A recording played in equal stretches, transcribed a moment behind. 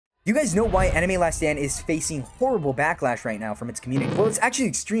You guys know why Anime Last Stand is facing horrible backlash right now from its community? Well, it's actually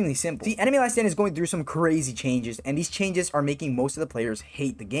extremely simple. See, Anime Last Stand is going through some crazy changes, and these changes are making most of the players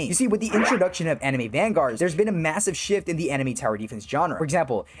hate the game. You see, with the introduction of anime vanguards, there's been a massive shift in the anime tower defense genre. For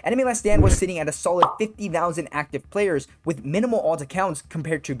example, Anime Last Stand was sitting at a solid 50,000 active players with minimal alt accounts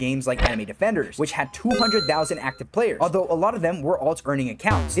compared to games like Anime Defenders, which had 200,000 active players, although a lot of them were alt earning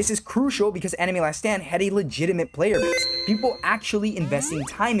accounts. This is crucial because Anime Last Stand had a legitimate player base, people actually investing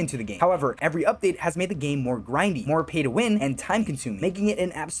time into the game. However, every update has made the game more grindy, more pay to win, and time consuming, making it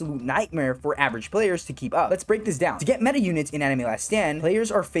an absolute nightmare for average players to keep up. Let's break this down. To get meta units in Anime Last Stand,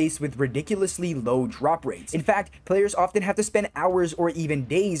 players are faced with ridiculously low drop rates. In fact, players often have to spend hours or even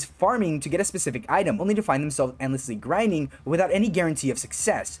days farming to get a specific item, only to find themselves endlessly grinding without any guarantee of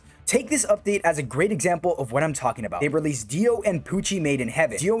success. Take this update as a great example of what I'm talking about. They released Dio and Pucci Made in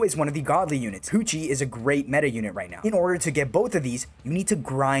Heaven. Dio is one of the godly units. Pucci is a great meta unit right now. In order to get both of these, you need to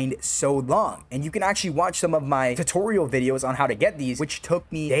grind so long. And you can actually watch some of my tutorial videos on how to get these, which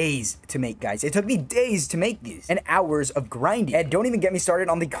took me days to make, guys. It took me days to make these and hours of grinding. And don't even get me started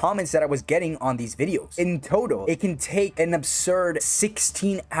on the comments that I was getting on these videos. In total, it can take an absurd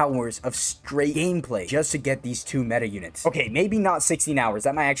 16 hours of straight gameplay just to get these two meta units. Okay, maybe not 16 hours.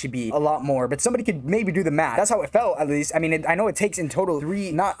 That might actually be a lot more, but somebody could maybe do the math. That's how it felt, at least. I mean, I know it takes in total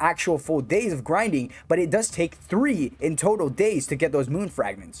 3, not actual full days of grinding, but it does take 3 in total days to get those moon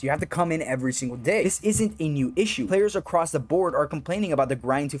fragments. You have to come in every single day. This isn't a new issue. Players across the board are complaining about the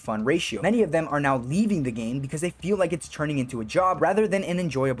grind to fun ratio. Many of them are now leaving the game because they feel like it's turning into a job rather than an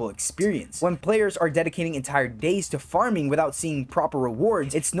enjoyable experience. When players are dedicating entire days to farming without seeing proper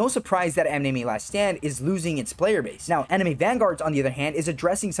rewards, it's no surprise that Anime Last Stand is losing its player base. Now, Anime Vanguards, on the other hand, is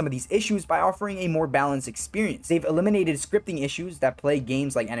addressing some of these issues by offering a more balanced experience. They've eliminated scripting issues that plague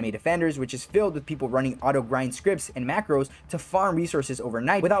games like Anime Defenders, which is filled with people running auto grind scripts and macros to farm resources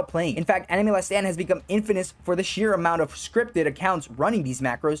overnight without playing. In fact, Anime Last Stand has become infamous for the sheer amount of scripted accounts running these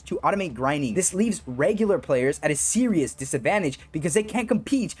macros to automate grinding. This leaves regular players at a serious disadvantage because they can't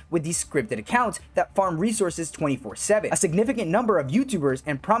compete with these scripted accounts that farm resources 24/7. A significant number of YouTubers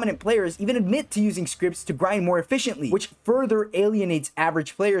and prominent players even admit to using scripts to grind more efficiently, which further alienates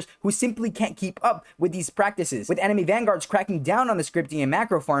average players who simply can't keep up with these practices. With Anime Vanguards cracking down on the scripting and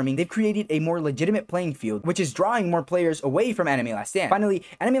macro farming, they've created a more legitimate playing field, which is drawing more players away from Anime Last Stand. Finally,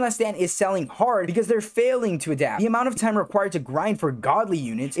 Anime Last Stand is selling hard because they're failing to adapt. The amount of time required to grind for godly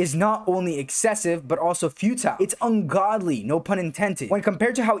units is not only excessive, but also futile. It's ungodly, no pun intended. When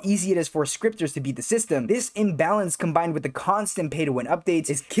compared to how easy it is for scripters to beat the system, this imbalance combined with the constant pay-to-win updates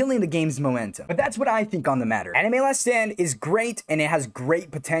is killing the game's momentum. But that's what I think on the matter. Anime Last Stand is great and it has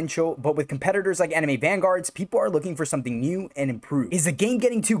great potential, but with competitors like Anime Vanguards, people are looking for something new and improved. Is the game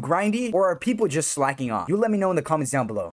getting too grindy, or are people just slacking off? You let me know in the comments down below.